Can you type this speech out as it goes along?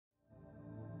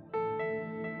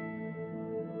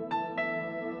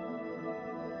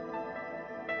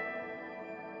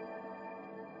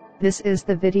This is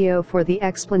the video for the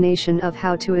explanation of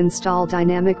how to install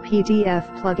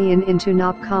DynamicPdf plugin into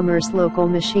nopCommerce local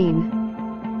machine.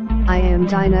 I am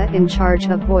Dinah, in charge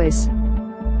of voice.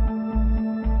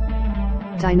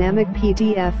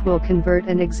 DynamicPdf will convert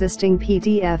an existing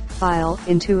PDF file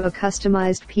into a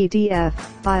customized PDF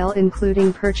file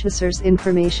including purchaser's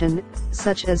information,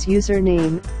 such as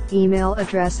username, email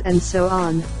address and so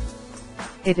on.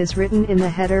 It is written in the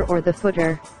header or the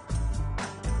footer.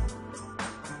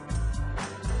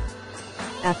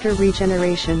 After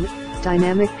regeneration,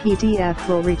 DynamicPdf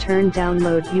will return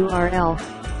download URL.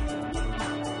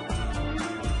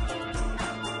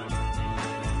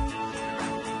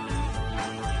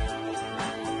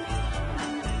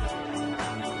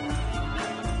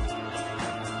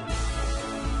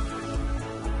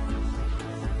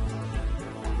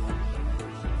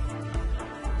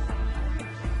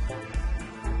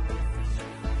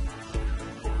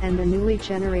 And the newly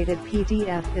generated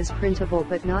PDF is printable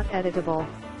but not editable.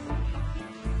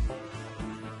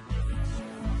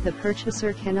 The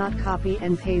purchaser cannot copy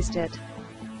and paste it.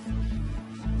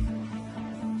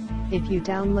 If you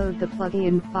download the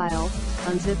plugin file,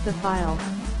 unzip the file.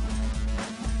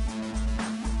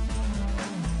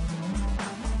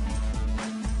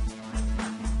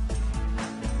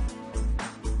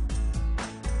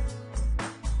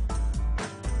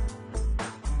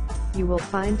 You will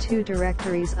find two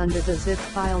directories under the zip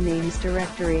file names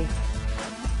directory.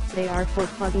 They are for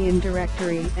plugin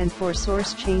directory and for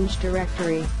source change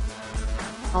directory.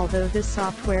 Although this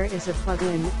software is a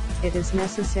plugin, it is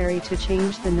necessary to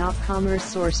change the nopCommerce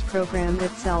source program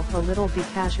itself a little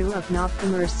because of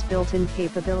nopCommerce's built-in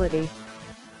capability.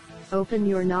 Open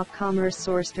your nopCommerce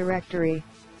source directory.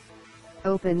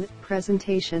 Open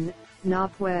Presentation,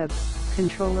 nopWeb,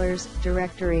 Controllers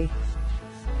directory.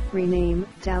 Rename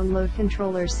Download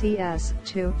Controller CS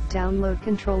to Download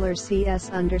Controller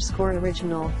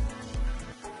CS_original.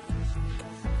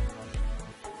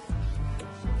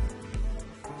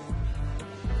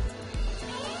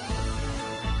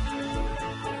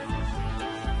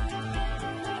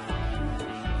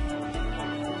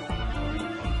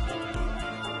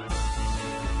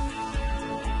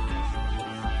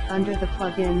 Under the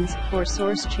plugins for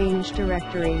source change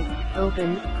directory,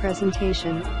 open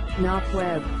Presentation,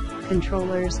 nopWeb,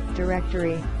 Controllers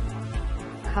directory.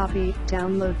 Copy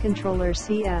Download Controller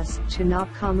CS to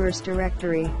nopCommerce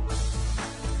directory.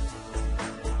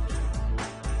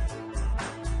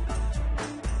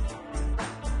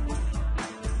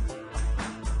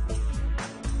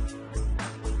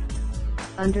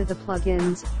 Under the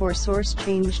plugins for source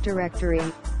change directory,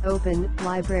 open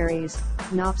Libraries,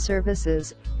 nop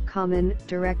Services, Common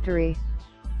directory.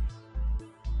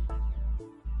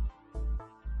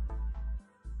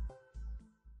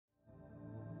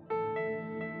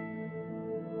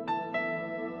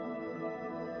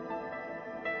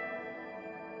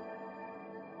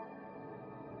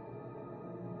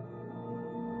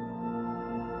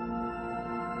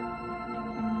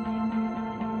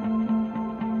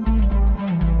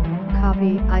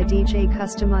 Copy IDJ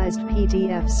customized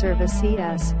PDF service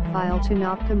CS file to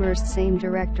nopCommerce same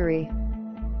directory.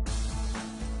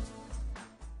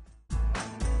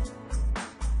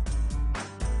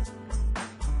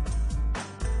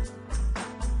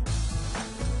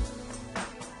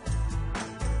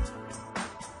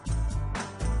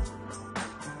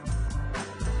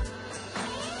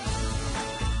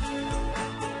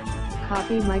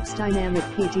 Copy Mike's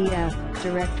DynamicPdf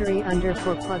directory under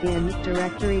for plugin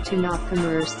directory to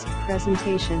nopCommerce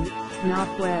Presentation,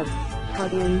 nopWeb,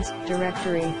 Plugins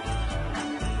directory.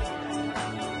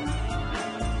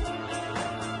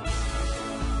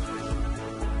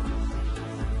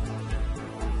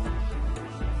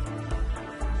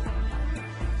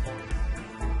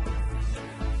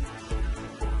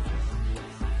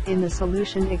 In the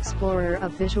Solution Explorer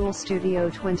of Visual Studio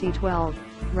 2012,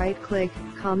 right-click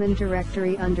Common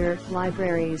Directory under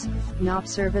Libraries, nop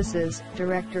Services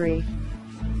directory.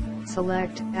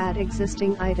 Select Add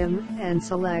Existing Item and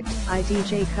select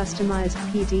IDJ Customized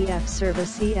PDF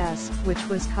Service CS, which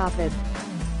was copied.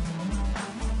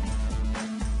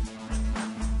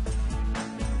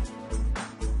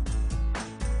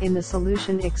 In the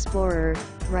Solution Explorer,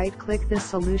 right-click the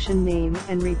solution name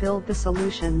and rebuild the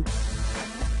solution.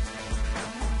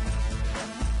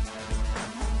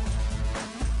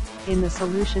 In the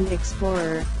Solution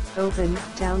Explorer, open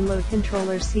Download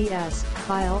Controller CS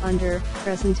file under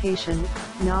Presentation,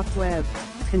 nopWeb,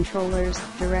 Controllers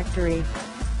directory.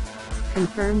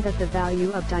 Confirm that the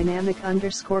value of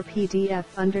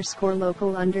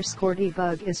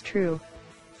dynamic_pdf_local_debug is true.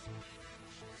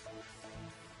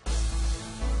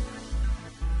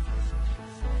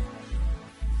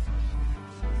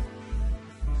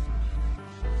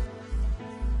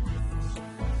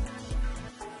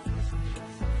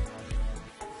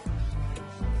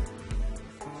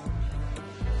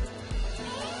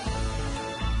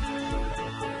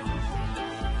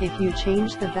 If you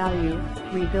change the value,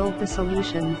 rebuild the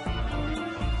solution.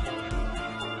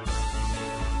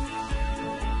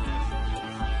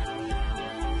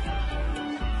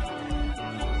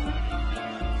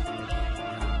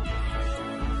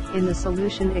 In the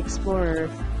Solution Explorer,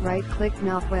 right-click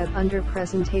nopWeb under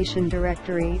Presentation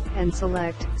Directory, and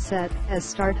select Set as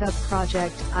Startup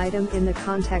Project item in the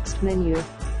context menu.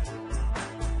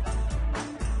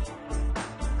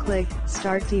 Click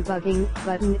Start Debugging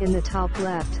button in the top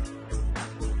left.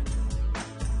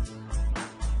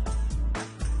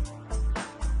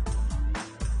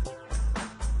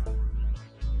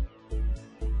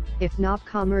 If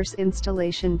nopCommerce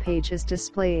installation page is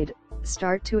displayed,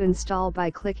 start to install by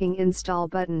clicking Install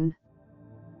button.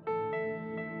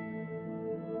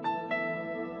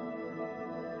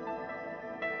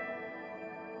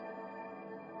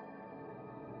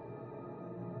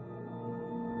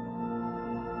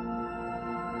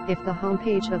 If the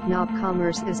homepage of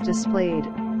nopCommerce is displayed,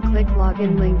 click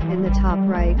Login link in the top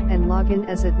right and log in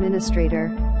as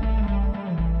administrator.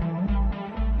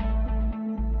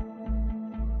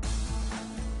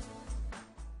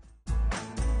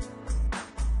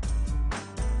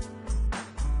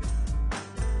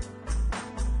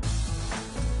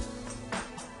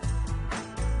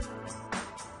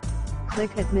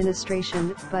 Click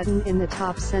Administration button in the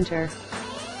top center.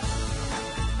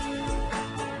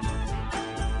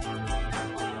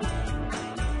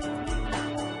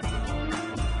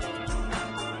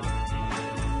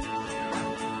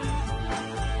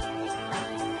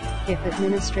 If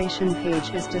administration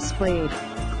page is displayed,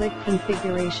 click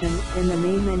Configuration in the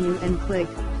main menu and click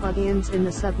Plugins in the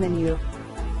submenu.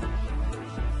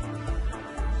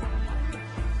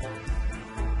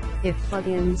 If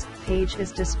Plugins page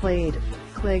is displayed,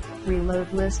 click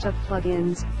Reload List of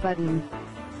Plugins button.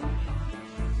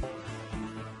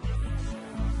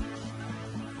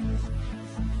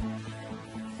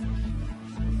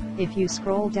 If you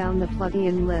scroll down the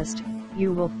plugin list,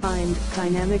 you will find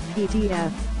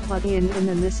DynamicPdf Plugin in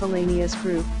the Miscellaneous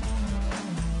group.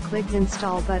 Click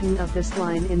Install button of this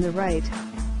line in the right.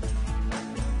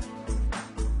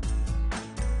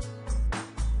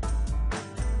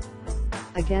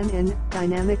 Again in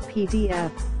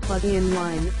DynamicPdf Plugin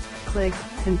line, click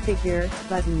Configure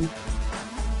button.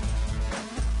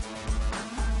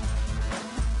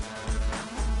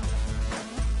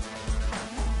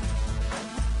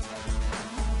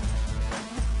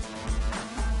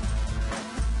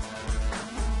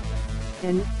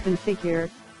 In Configure,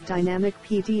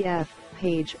 DynamicPdf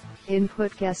page,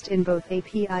 input guest in both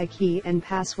API key and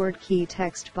password key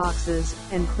text boxes,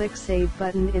 and click Save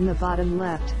button in the bottom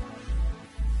left.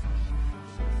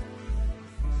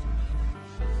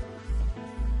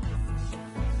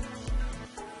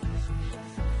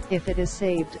 If it is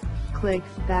saved, click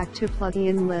Back to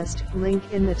Plugin List link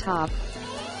in the top.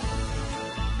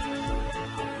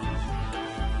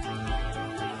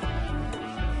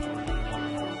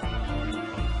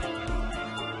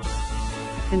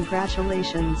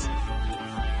 Congratulations!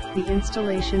 The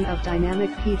installation of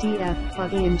DynamicPdf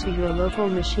plugin to your local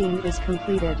machine is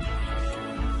completed.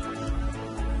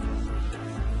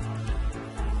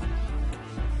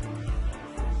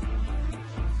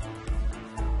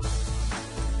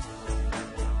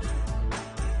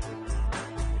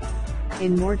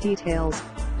 In more details,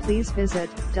 please visit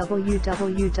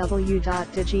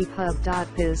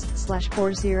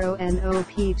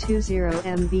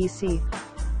www.digipub.biz/40nop20mbc.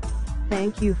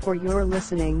 Thank you for your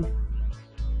listening.